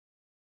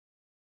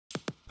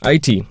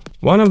IT,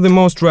 one of the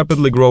most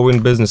rapidly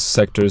growing business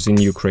sectors in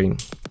Ukraine.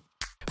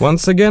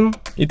 Once again,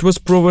 it was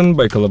proven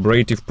by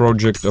collaborative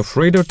project of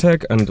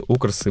Radiotech and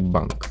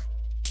Bank,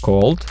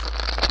 called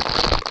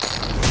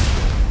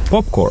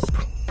PopCorp.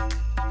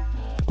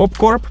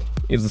 PopCorp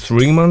is a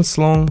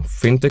 3-month-long,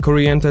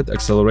 fintech-oriented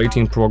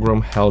accelerating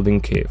program held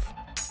in Kiev.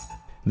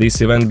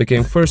 This event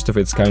became first of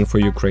its kind for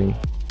Ukraine,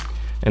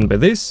 and by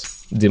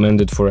this,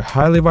 demanded for a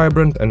highly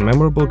vibrant and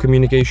memorable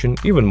communication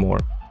even more.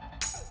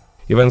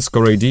 Event's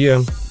core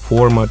idea,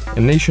 format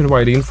and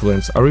nationwide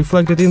influence are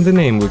reflected in the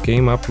name we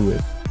came up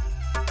with,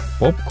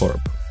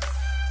 PopCorp.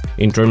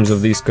 In terms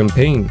of this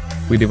campaign,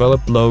 we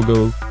developed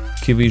logo,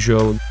 key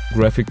visual,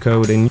 graphic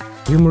code and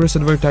numerous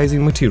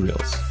advertising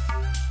materials.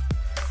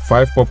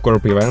 5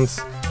 PopCorp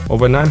events,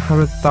 over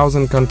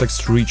 900,000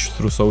 contacts reached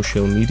through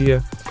social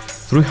media,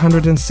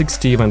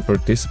 360 event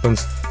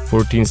participants,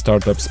 14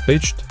 startups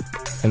pitched,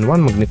 and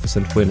 1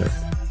 magnificent winner.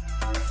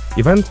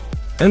 Event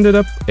ended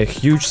up a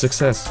huge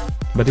success,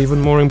 but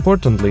even more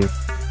importantly,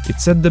 it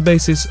set the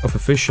basis of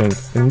efficient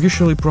and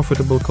mutually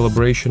profitable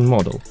collaboration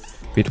model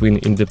between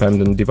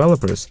independent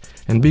developers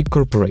and big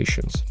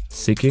corporations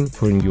seeking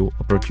for new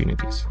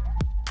opportunities.